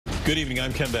Good evening,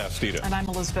 I'm Ken Bastida. And I'm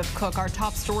Elizabeth Cook. Our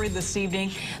top story this evening,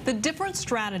 the different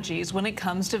strategies when it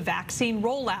comes to vaccine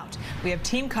rollout. We have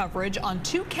team coverage on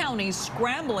 2 counties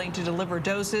scrambling to deliver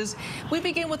doses. We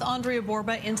begin with Andria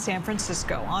Borba in San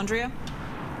Francisco. Andrea?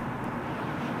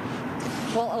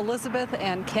 Well, Elizabeth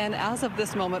and Ken, as of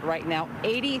this moment right now,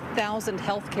 80,000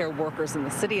 healthcare workers in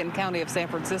the city and county of San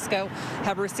Francisco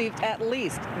have received at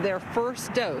least their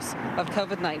first dose of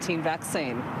COVID-19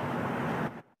 vaccine.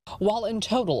 While in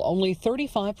total, only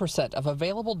 35% of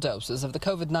available doses of the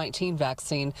COVID-19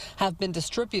 vaccine have been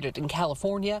distributed in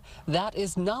California, that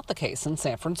is not the case in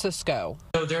San Francisco.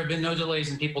 So there have been no delays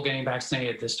in people getting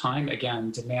vaccinated this time.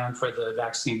 Again, demand for the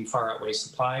vaccine far outweighs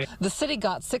supply. The city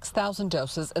got 6,000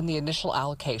 doses in the initial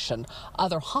allocation.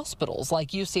 Other hospitals like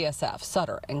UCSF,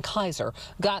 Sutter, and Kaiser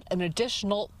got an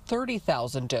additional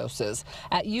 30,000 doses.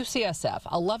 At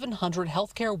UCSF, 1,100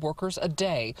 healthcare workers a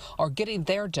day are getting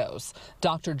their dose.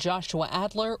 Dr. Joshua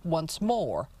Adler wants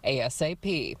more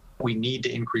ASAP. We need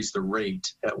to increase the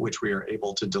rate at which we are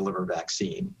able to deliver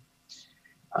vaccine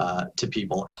to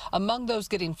people. Among those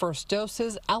getting first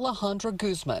doses, Alejandra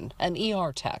Guzman, an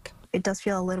ER tech. It does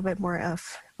feel a little bit more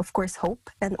of course, hope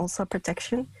and also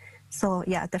protection. So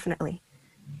yeah, definitely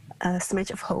a smidge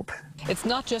of hope. It's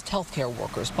not just healthcare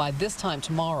workers. By this time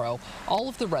tomorrow, all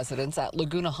of the residents at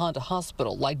Laguna Honda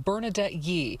Hospital, like Bernadette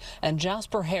Yee and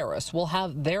Jasper Harris, will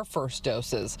have their first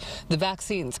doses. The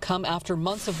vaccines come after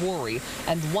months of worry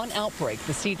and one outbreak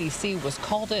the CDC was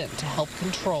called in to help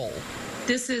control.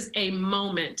 This is a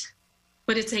moment,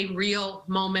 but it's a real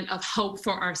moment of hope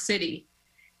for our city.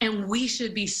 And we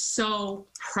should be so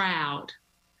proud.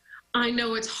 I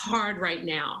know it's hard right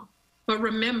now, but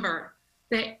remember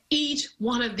that each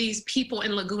one of these people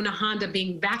in Laguna Honda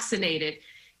being vaccinated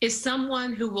is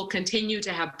someone who will continue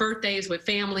to have birthdays with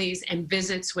families and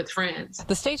visits with friends.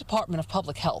 The State Department of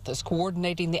Public Health is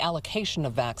coordinating the allocation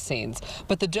of vaccines,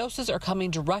 but the doses are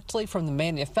coming directly from the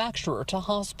manufacturer to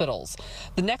hospitals.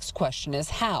 The next question is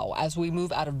how, as we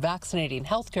move out of vaccinating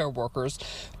healthcare workers,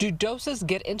 do doses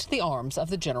get into the arms of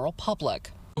the general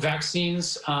public?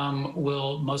 Vaccines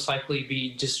will most likely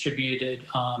be distributed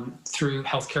through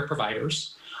healthcare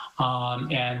providers,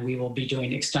 and we will be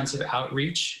doing extensive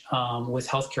outreach with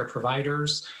healthcare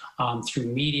providers through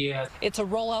media. It's a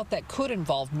rollout that could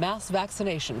involve mass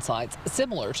vaccination sites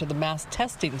similar to the mass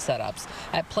testing setups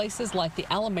at places like the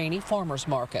Alamany Farmers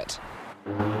Market.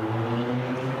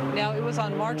 Now, it was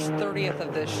on March 30th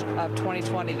of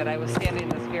 2020 that I was standing in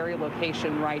this very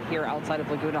location right here outside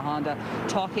of Laguna Honda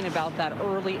talking about that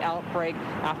early outbreak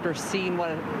after seeing what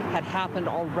had happened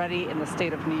already in the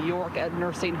state of New York at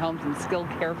nursing homes and skilled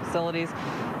care facilities.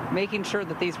 Making sure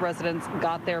that these residents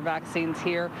got their vaccines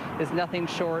here is nothing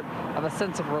short of a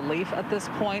sense of relief at this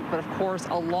point, but of course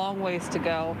a long ways to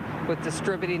go with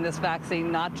distributing this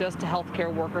vaccine, not just to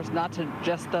healthcare workers, not to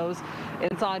just those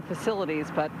inside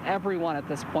facilities, but everyone at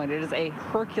this point. It is a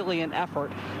Herculean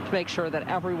effort to make sure that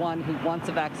everyone who wants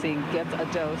a vaccine gets a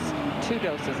dose, 2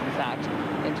 doses in fact,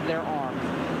 into their arms.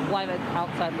 Live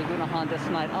outside Laguna Honda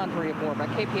tonight, Andria Borba,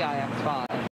 KPIX 5.